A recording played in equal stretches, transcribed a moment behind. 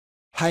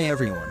Hi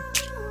everyone.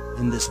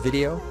 In this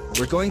video,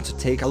 we're going to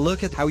take a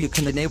look at how you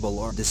can enable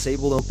or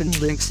disable open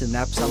links in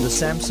apps on the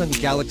Samsung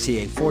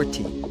Galaxy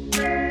A14.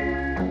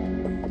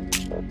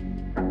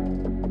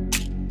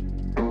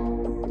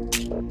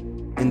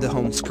 In the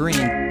home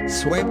screen,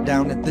 swipe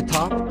down at the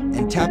top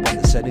and tap on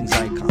the settings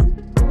icon.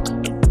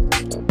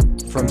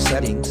 From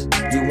settings,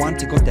 you want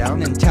to go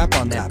down and tap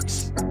on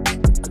apps.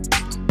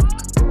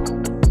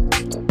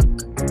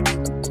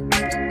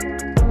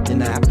 In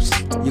apps,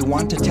 you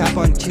want to tap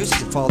on Choose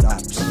Default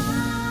Apps.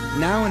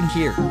 Now in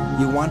here,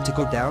 you want to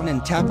go down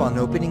and tap on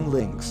Opening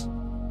Links.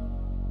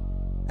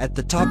 At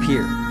the top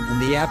here, in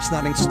the Apps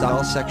Not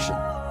Installed section,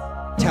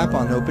 tap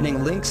on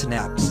Opening Links in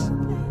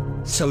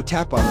Apps. So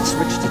tap on the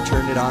switch to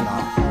turn it on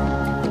off.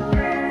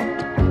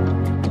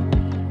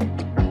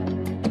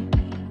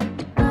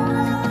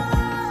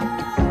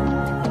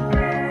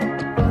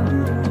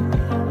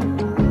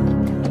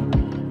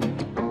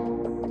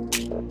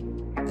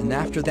 And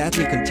after that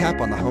you can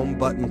tap on the home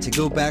button to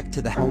go back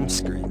to the home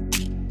screen.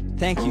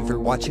 Thank you for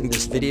watching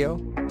this video.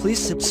 Please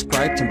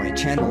subscribe to my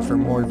channel for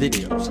more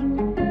videos.